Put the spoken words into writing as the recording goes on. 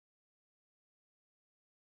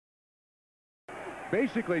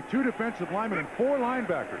basically 2 defensive linemen and 4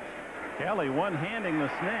 linebackers. Kelly one-handing the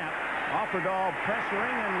snap. Offerdahl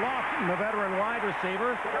pressuring, and Lofton, the veteran wide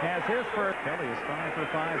receiver, has his first. Kelly is 5 for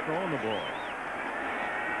 5 throwing the ball.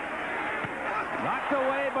 Knocked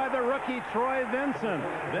away by the rookie Troy Vincent.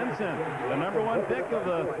 Vincent, the #1 pick of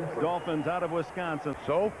the Dolphins out of Wisconsin.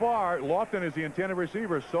 So far, Lofton is the intended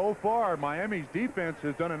receiver. So far, Miami's defense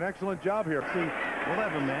has done an excellent job here. See, we'll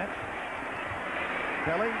have a match.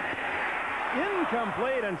 Kelly.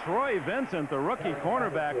 Incomplete, and Troy Vincent, the rookie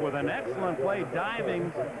cornerback, with an excellent play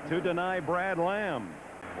diving to deny Brad Lamb.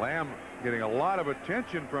 Lamb getting a lot of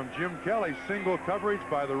attention from Jim Kelly. Single coverage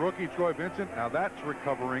by the rookie Troy Vincent. Now that's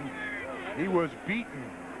recovering. He was beaten.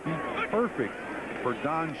 He's perfect for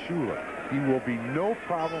Don Shula. He will be no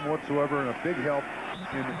problem whatsoever and a big help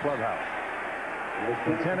in the clubhouse.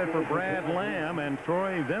 Intended for Brad Lamb, and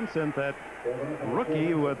Troy Vincent, that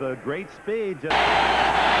rookie with a great speed.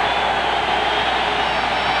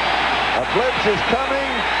 A blitz is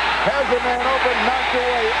coming. Has a man open, knocked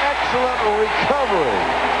away. Excellent recovery.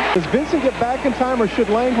 Does Vincent get back in time, or should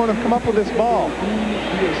Langhorne have come up with this ball?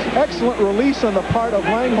 Excellent release on the part of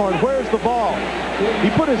Langhorne. Where's the ball?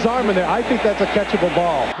 He put his arm in there. I think that's a catchable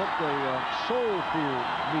ball. Took the soul food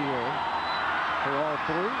meal for all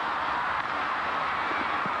 3.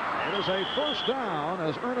 It is a first down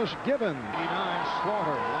as Ernest Gibbon, 89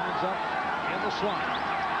 Slaughter, lines up in the slot.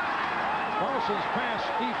 Parsons' pass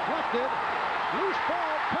deflected. Loose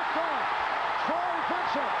ball picked off. Troy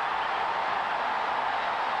Vincent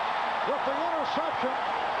with the interception.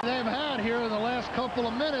 They've had here in the last couple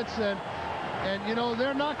of minutes, and you know,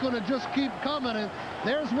 they're not going to just keep coming. And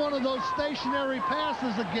there's one of those stationary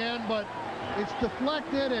passes again, but it's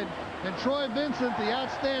deflected, and Troy Vincent, the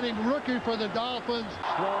outstanding rookie for the Dolphins.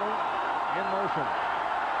 Slaughter in motion.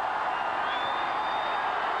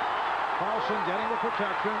 Carlson getting the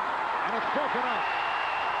protection, and it's broken up.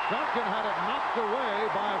 Duncan had it knocked away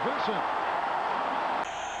by Vincent.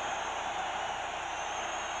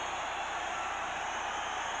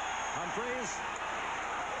 Humphreys.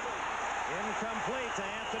 Incomplete to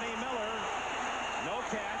Anthony Miller. No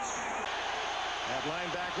catch. At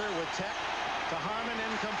linebacker with Tech to Harmon,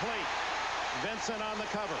 incomplete. Vincent on the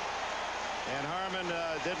cover. And Harmon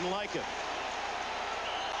didn't like it.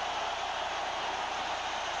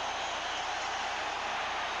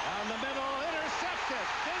 Down the middle, intercepted.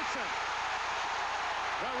 Vincent,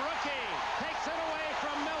 the rookie, takes it away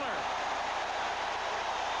from Miller.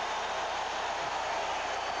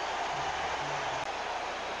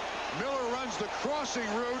 Miller runs the crossing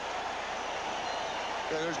route.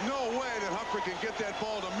 There's no way that Humphrey can get that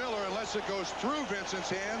ball to Miller unless it goes through Vincent's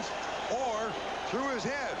hands or through his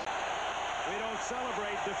head. We don't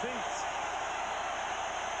celebrate defeats.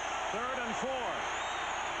 3rd and 4.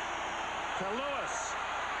 To Lewis.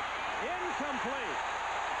 Incomplete.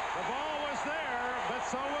 The ball was there, but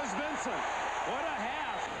so was Vincent. What a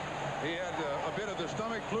half. He had a bit of the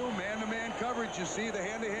stomach flu, man-to-man coverage. You see the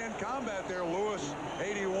hand-to-hand combat there. Lewis,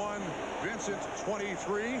 81. Vincent,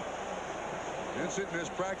 23. Vincent in his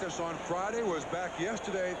practice on Friday, was back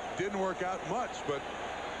yesterday. Didn't work out much, but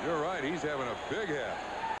you're right. He's having a big half.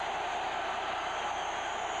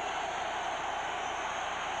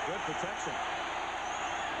 Good protection.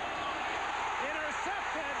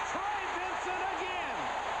 Intercepted. Troy Vincent again.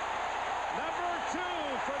 #2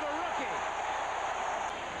 for the rookie.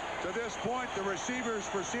 To this point, the receivers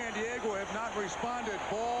for San Diego have not responded.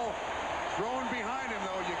 Ball thrown behind him,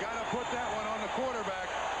 though. You got to put that one on the quarterback.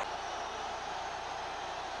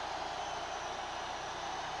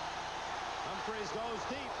 Humphreys goes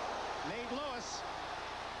deep. Nate Lewis.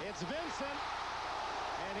 It's Vincent.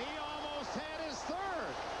 And he almost had his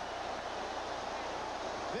 3rd.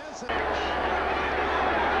 Vincent.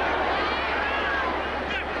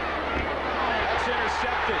 That's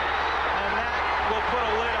intercepted. And that will put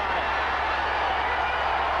a lid on it.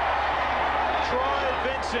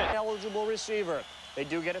 Troy Vincent. Eligible receiver. They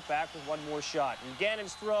do get it back with one more shot. And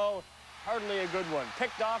Gannon's throw, hardly a good one.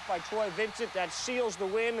 Picked off by Troy Vincent. That seals the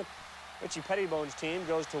win. Richie Pettibone's team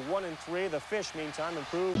goes to 1-3. The Fish, meantime,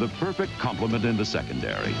 improve. The perfect complement in the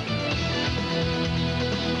secondary.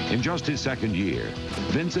 In just his 2nd year,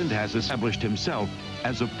 Vincent has established himself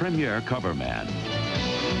as a premier cover man.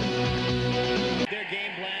 Their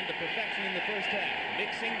game plan to perfection in the first half.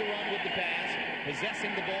 Mixing the run with the pass,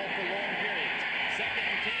 possessing the ball for long periods. 2nd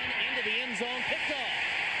and 10, into the end zone, picked off.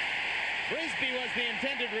 Frisbee was the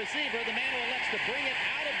intended receiver. The man who elects to bring it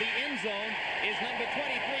out of the end zone is number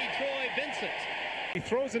 23, Troy Vincent. He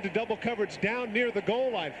throws into double coverage down near the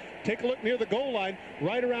goal line. Take a look near the goal line,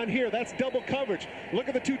 right around here. That's double coverage. Look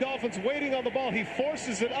at the two Dolphins waiting on the ball. He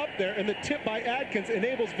forces it up there, and the tip by Adkins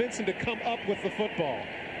enables Vincent to come up with the football.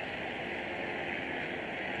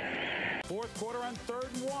 Fourth quarter on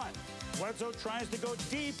 3rd and 1. Bledsoe tries to go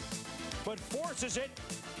deep, but forces it,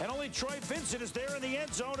 and only Troy Vincent is there in the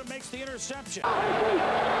end zone and makes the interception.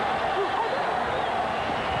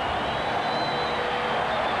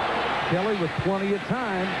 Kelly with plenty of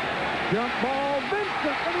time. Jump ball,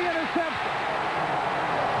 Vincent for the interception.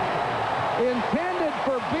 Intended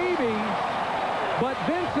for Beebe, but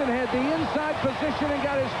Vincent had the inside position and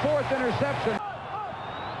got his 4th interception.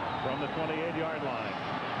 From the 28-yard line,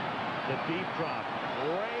 the deep drop.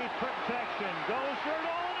 Great protection. Goes for it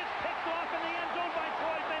all. It's picked off in the end zone by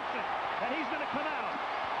Troy Vincent. And he's going to come out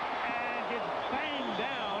and gets banged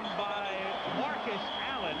down by Marcus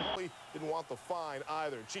Allen. Didn't want the fine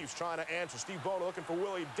either. Chiefs trying to answer. Steve Bono looking for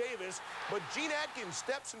Willie Davis, but Gene Atkins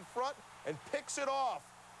steps in front and picks it off.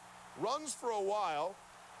 Runs for a while.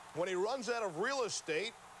 When he runs out of real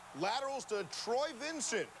estate, laterals to Troy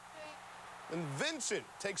Vincent. And Vincent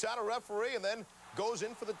takes out a referee and then goes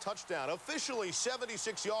in for the touchdown. Officially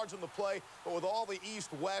 76 yards on the play, but with all the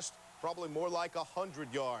east-west, probably more like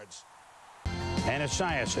 100 yards. And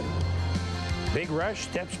Esiason. Big rush,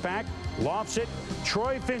 steps back, lofts it.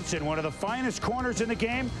 Troy Vincent, one of the finest corners in the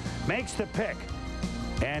game, makes the pick.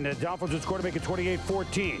 And the Dolphins would score to make it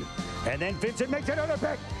 28-14. And then Vincent makes another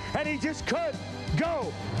pick, and he just could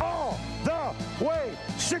go all the way.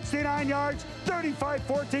 69 yards,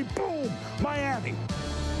 35-14, boom, Miami.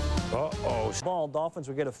 Uh-oh. Ball, Dolphins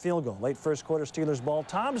would get a field goal. Late first quarter, Steelers ball.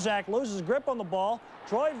 Tom Zach loses grip on the ball.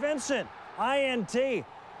 Troy Vincent, INT.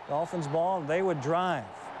 Dolphins ball, and they would drive.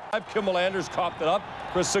 Kimmel Anders coughed it up.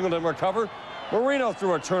 Chris Singleton recovered. Marino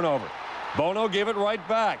threw a turnover. Bono gave it right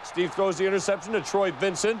back. Steve throws the interception to Troy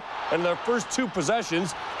Vincent. And their first 2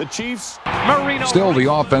 possessions, the Chiefs. Marino. Still,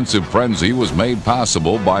 the offensive frenzy was made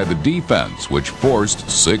possible by the defense, which forced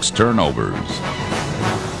 6 turnovers.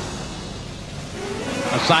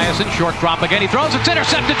 Esiason, short drop again. He throws. It's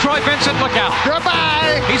intercepted. Troy Vincent, look out.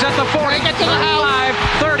 Goodbye. He's at the 40. Get to the house.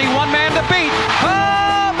 31 man to beat.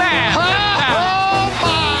 Oh, man.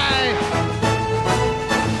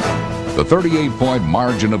 The 38-point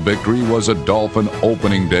margin of victory was a Dolphin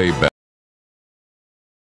opening day bet,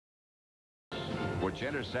 which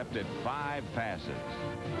intercepted 5 passes,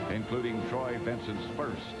 including Troy Vincent's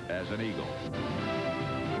first as an Eagle.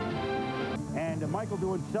 And Michael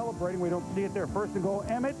doing celebrating. We don't see it there. First and goal,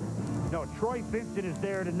 Emmett. No, Troy Vincent is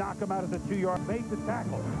there to knock him out of the 2-yard. Made the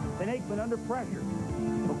tackle. Then Aikman under pressure.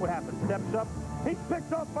 Look what happens. Steps up. He's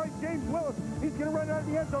picked off by James Willis. He's going to run out of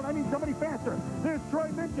the end zone. I need somebody faster. There's Troy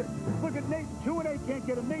Vincent. Look at Nate. 2 and 8 can't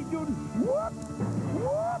get him. Nate Newton. Whoop!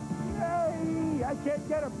 Whoop! Yay! I can't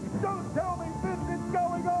get him. Don't tell me Vincent's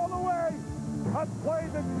going all the way. A play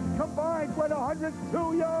that combined went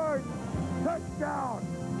 102 yards. Touchdown.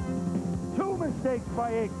 2 mistakes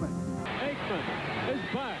by Aikman. Aikman is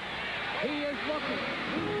back. He is looking.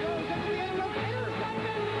 He goes into the end zone.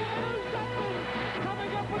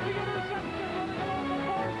 Coming up with the interception. Running along the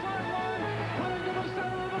far sideline. Cutting to the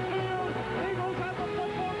center of the field. Eagles have the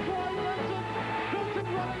football. Troy Vincent. Vincent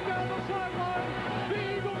running down the sideline. The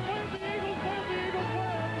Eagles win. The Eagles win. The Eagles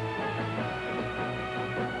win.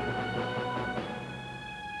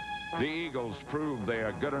 The Eagles proved they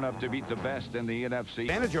are good enough to beat the best in the NFC.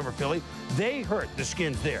 Advantage over Philly. They hurt the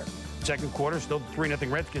Skins there. Second quarter, still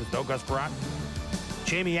 3-0 Redskins, though. Gus Barat.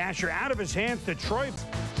 Jamie Asher out of his hands to Troy.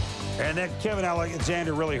 And then Kevin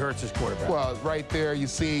Alexander really hurts his quarterback. Well, right there, you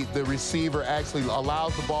see the receiver actually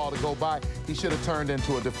allows the ball to go by. He should have turned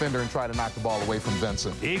into a defender and tried to knock the ball away from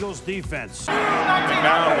Vincent. Eagles defense. And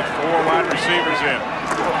now with 4 wide receivers in.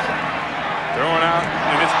 Throwing out,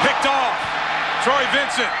 and it's picked off. Troy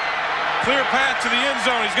Vincent. Clear path to the end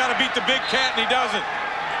zone. He's got to beat the big cat, and he doesn't.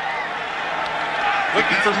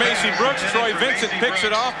 Looking for Macy Brooks. Troy Vincent picks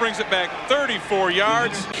it off, brings it back 34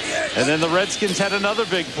 yards. And then the Redskins had another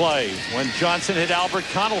big play when Johnson hit Albert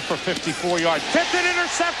Connell for 54 yards. Tipped and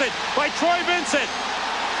intercepted by Troy Vincent.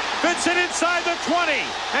 Vincent inside the 20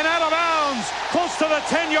 and out of bounds, close to the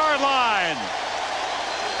 10-yard line.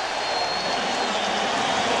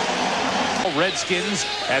 Redskins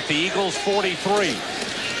at the Eagles 43.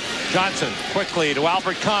 Johnson quickly to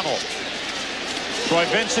Albert Connell. Troy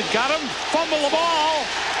Vincent got him, fumble the ball,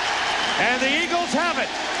 and the Eagles have it.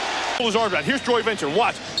 Pull his arms out. Here's Troy Vincent.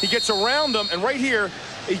 Watch. He gets around them, and right here,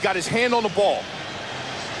 he got his hand on the ball.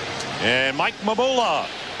 And Mike Mamula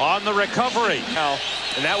on the recovery. Now,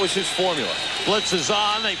 and that was his formula. Blitz is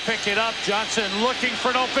on. They pick it up. Johnson looking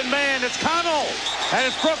for an open man. It's Connell, and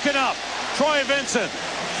it's broken up. Troy Vincent.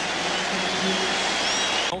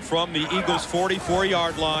 From the Eagles'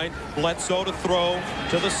 44-yard line, Bledsoe to throw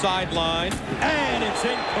to the sideline, and it's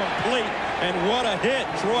incomplete. And what a hit.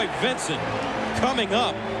 Troy Vincent coming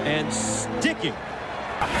up and sticking.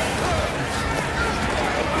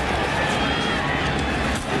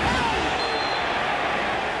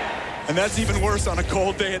 And that's even worse on a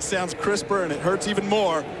cold day. It sounds crisper and it hurts even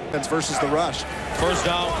more. That's versus the rush. First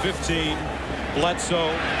down, 15. Bledsoe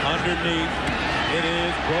underneath. It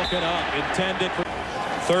is broken up. Intended for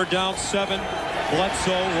third down, 7.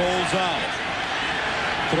 Bledsoe rolls out.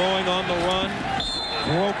 Throwing on the run.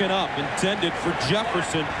 Broken up. Intended for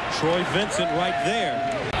Jefferson. Troy Vincent right there.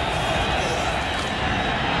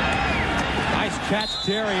 Nice catch,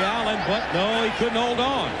 Terry Allen, but no, he couldn't hold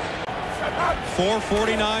on.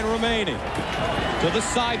 4:49 remaining. To the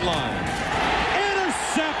sideline.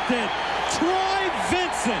 Intercepted. Troy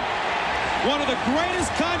Vincent. One of the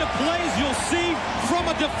greatest kind of plays you'll see from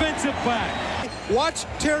a defensive back. Watch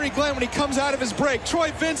Terry Glenn when he comes out of his break.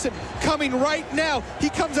 Troy Vincent coming right now. He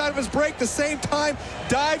comes out of his break the same time,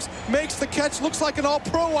 dives, makes the catch, looks like an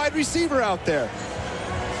all-pro wide receiver out there.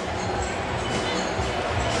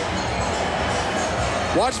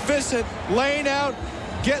 Watch Vincent laying out,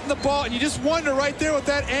 getting the ball, and you just wonder right there with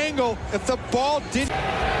that angle if the ball didn't.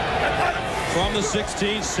 From the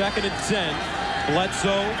 16, 2nd and 10.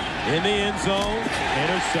 Bledsoe in the end zone,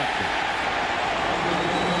 intercepted.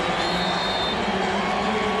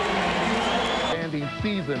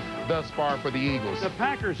 Season thus far for the Eagles. The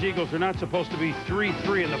Packers-Eagles are not supposed to be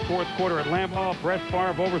 3-3 in the fourth quarter at Lambeau. Brett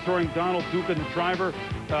Favre overthrowing Donald Duke and the driver.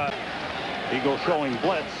 Eagles showing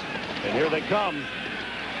blitz, and here they come.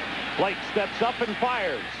 Blake steps up and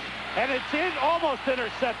fires, and it's in, almost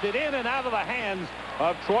intercepted, in and out of the hands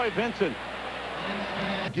of Troy Vincent.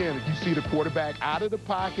 Again, you see the quarterback out of the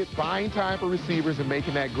pocket, buying time for receivers and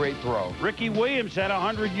making that great throw. Ricky Williams had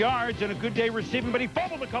 100 yards and a good day receiving, but he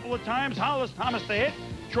fumbled a couple of times. Hollis Thomas the hit.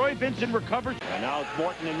 Troy Vincent recovers. And now it's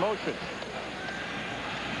Morton in motion.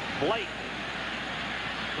 Blake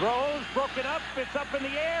throws, broken up, it's up in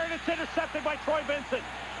the air, and it's intercepted by Troy Vincent.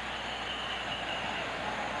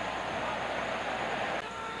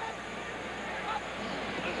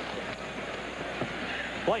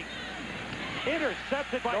 Blake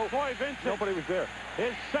intercepted by Troy Vincent. Nobody was there.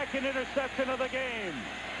 His second interception of the game.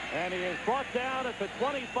 And he is brought down at the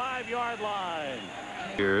 25-yard line.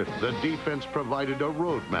 Here, the defense provided a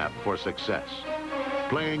roadmap for success.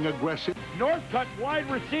 Playing aggressive. Northcutt's wide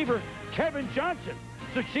receiver, Kevin Johnson,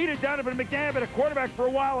 succeeded down at McNabb at a quarterback for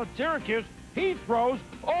a while at Syracuse. He throws,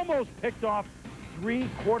 almost picked off 3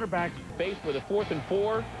 quarterbacks. Faced with a 4th and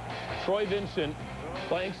 4, Troy Vincent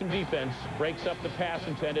playing some defense, breaks up the pass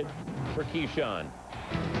intended for Keyshawn.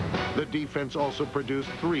 The defense also produced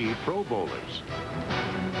 3 Pro Bowlers.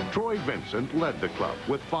 Troy Vincent led the club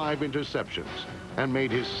with 5 interceptions and made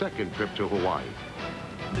his 2nd trip to Hawaii.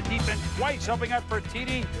 The defense twice helping out for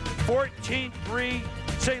TD, 14-3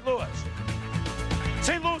 St. Louis.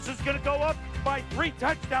 St. Louis is going to go up by 3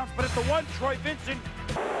 touchdowns, but at the one, Troy Vincent.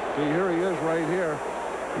 See, here he is right here.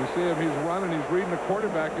 You see him, he's running, he's reading the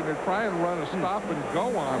quarterback, and they're trying to run a stop and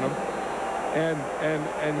go on him.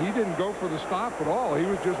 And he didn't go for the stop at all. He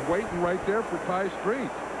was just waiting right there for Ty Street.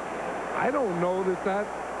 I don't know that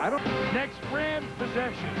Next Rams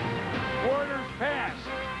possession. Warner's pass.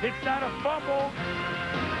 It's not a fumble.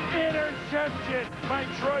 Interception by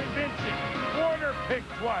Troy Vincent. Warner picked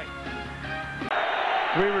twice.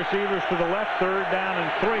 3 receivers to the left, 3rd down and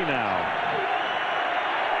 3 now.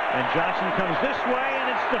 And Johnson comes this way,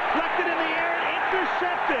 and it's deflected in the air and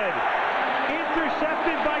intercepted.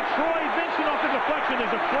 Intercepted by Troy Vincent off the deflection.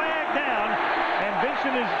 There's a flag down, and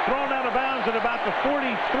Vincent is thrown out of bounds at about the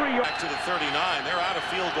 43. Back to the 39. They're out of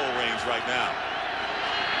field goal range right now.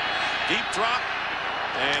 Deep drop,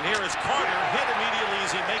 and here is Carter, hit immediately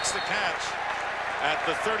as he makes the catch at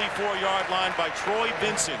the 34-yard line by Troy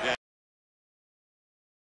Vincent.